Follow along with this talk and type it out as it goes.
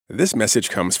This message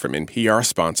comes from NPR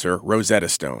sponsor Rosetta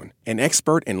Stone, an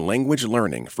expert in language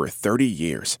learning for 30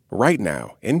 years. Right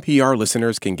now, NPR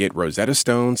listeners can get Rosetta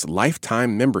Stone's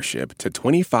lifetime membership to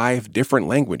 25 different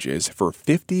languages for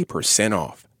 50%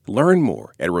 off. Learn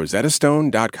more at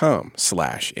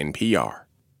rosettastone.com/NPR.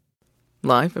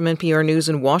 Live from NPR News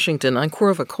in Washington, I'm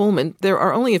Corva Coleman. There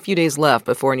are only a few days left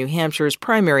before New Hampshire's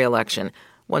primary election.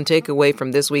 One takeaway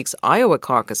from this week's Iowa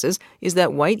caucuses is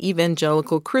that white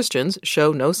evangelical Christians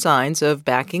show no signs of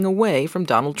backing away from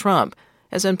Donald Trump.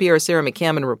 As NPR's Sarah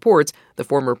McCammon reports, the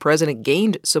former president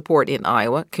gained support in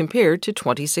Iowa compared to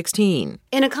 2016.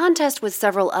 In a contest with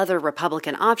several other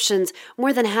Republican options,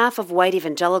 more than half of white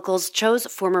evangelicals chose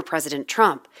former President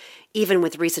Trump. Even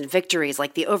with recent victories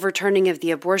like the overturning of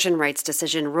the abortion rights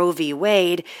decision Roe v.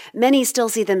 Wade, many still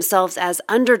see themselves as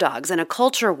underdogs in a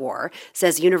culture war,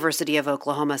 says University of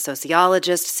Oklahoma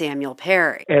sociologist Samuel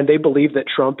Perry. And they believe that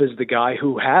Trump is the guy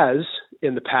who has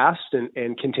in the past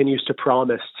and continues to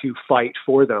promise to fight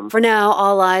for them. For now,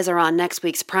 all eyes are on next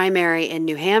week's primary in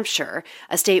New Hampshire,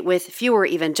 a state with fewer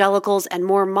evangelicals and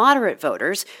more moderate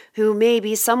voters who may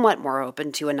be somewhat more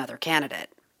open to another candidate.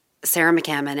 Sarah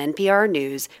McCammon, NPR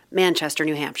News, Manchester,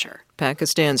 New Hampshire.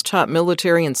 Pakistan's top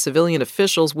military and civilian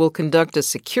officials will conduct a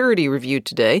security review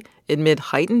today amid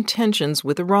heightened tensions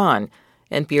with Iran.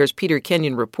 NPR's Peter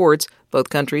Kenyon reports both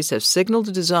countries have signaled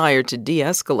a desire to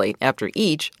de-escalate after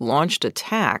each launched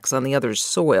attacks on the other's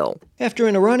soil. After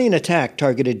an Iranian attack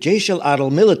targeted Jaish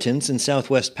al-Adl militants in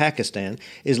southwest Pakistan,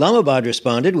 Islamabad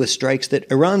responded with strikes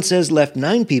that Iran says left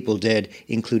 9 people dead,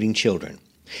 including children.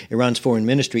 Iran's foreign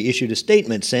ministry issued a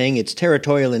statement saying its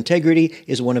territorial integrity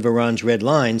is one of Iran's red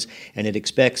lines, and it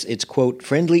expects its, quote,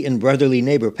 friendly and brotherly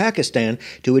neighbor Pakistan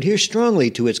to adhere strongly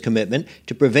to its commitment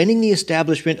to preventing the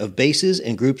establishment of bases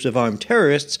and groups of armed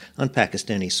terrorists on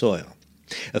Pakistani soil.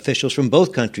 Officials from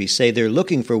both countries say they're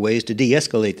looking for ways to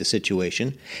de-escalate the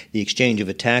situation. The exchange of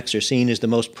attacks are seen as the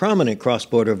most prominent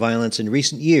cross-border violence in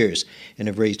recent years and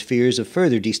have raised fears of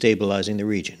further destabilizing the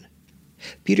region.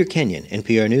 Peter Kenyon,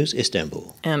 NPR News,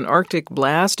 Istanbul. An Arctic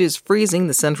blast is freezing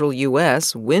the central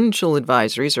U.S. Wind chill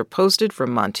advisories are posted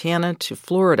from Montana to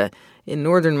Florida. In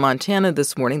northern Montana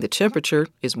this morning, the temperature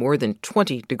is more than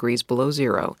 20 degrees below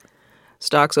zero.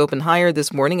 Stocks opened higher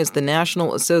this morning as the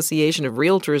National Association of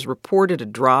Realtors reported a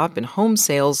drop in home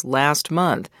sales last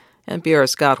month. NPR's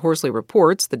Scott Horsley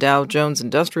reports the Dow Jones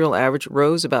Industrial Average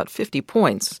rose about 50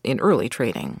 points in early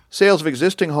trading. Sales of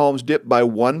existing homes dipped by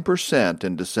 1%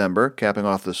 in December, capping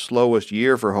off the slowest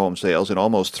year for home sales in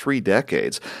almost 3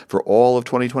 decades. For all of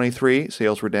 2023,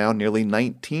 sales were down nearly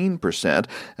 19%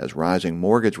 as rising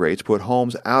mortgage rates put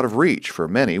homes out of reach for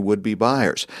many would-be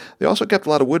buyers. They also kept a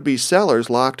lot of would-be sellers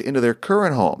locked into their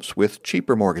current homes with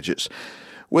cheaper mortgages.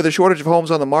 With a shortage of homes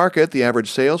on the market, the average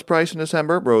sales price in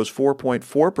December rose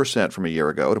 4.4% from a year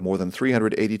ago to more than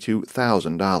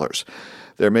 $382,000.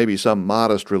 There may be some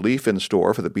modest relief in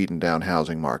store for the beaten-down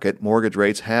housing market. Mortgage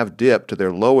rates have dipped to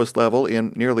their lowest level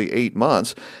in nearly 8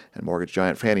 months, and mortgage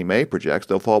giant Fannie Mae projects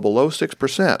they'll fall below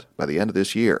 6% by the end of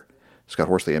this year. Scott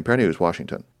Horsley, NPR News,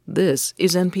 Washington. This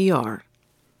is NPR.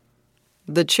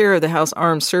 The chair of the House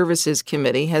Armed Services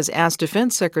Committee has asked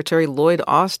Defense Secretary Lloyd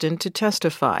Austin to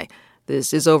testify.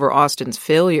 This is over Austin's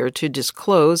failure to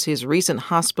disclose his recent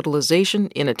hospitalization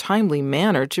in a timely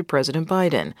manner to President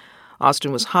Biden.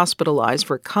 Austin was hospitalized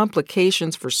for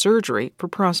complications for surgery for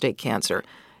prostate cancer.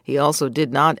 He also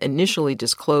did not initially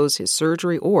disclose his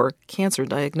surgery or cancer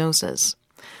diagnosis.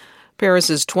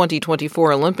 Paris's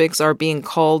 2024 Olympics are being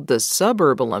called the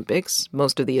Suburb Olympics.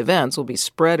 Most of the events will be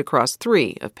spread across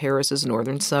 3 of Paris's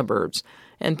northern suburbs.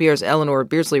 NPR's Eleanor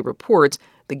Beardsley reports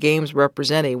the games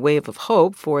represent a wave of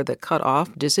hope for the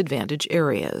cut-off, disadvantaged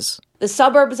areas. The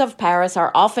suburbs of Paris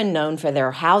are often known for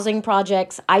their housing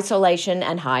projects, isolation,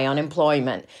 and high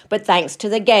unemployment. But thanks to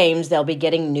the Games, they'll be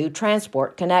getting new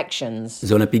transport connections.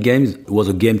 The Olympic Games was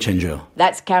a game changer.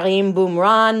 That's Karim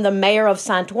Boumran, the mayor of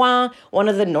Saint-Ouen, one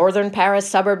of the northern Paris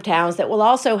suburb towns that will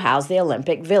also house the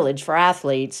Olympic Village for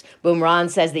athletes. Boumran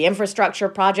says the infrastructure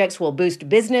projects will boost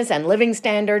business and living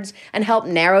standards and help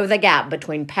narrow the gap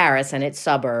between Paris and its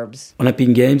suburbs.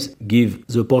 Olympic Games give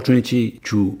the opportunity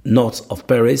to north of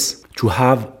Paris to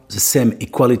have the same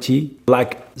equality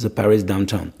like the Paris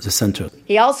downtown, the center.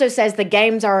 He also says the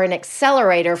Games are an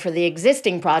accelerator for the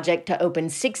existing project to open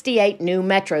 68 new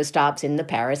metro stops in the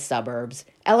Paris suburbs.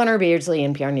 Eleanor Beardsley,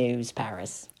 NPR News,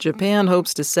 Paris. Japan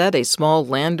hopes to set a small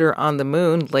lander on the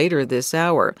moon later this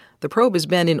hour. The probe has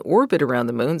been in orbit around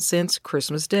the moon since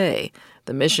Christmas Day.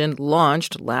 The mission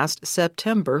launched last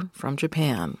September from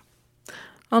Japan.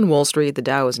 On Wall Street, the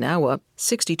Dow is now up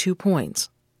 62 points.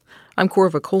 I'm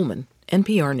Corva Coleman,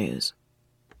 NPR News.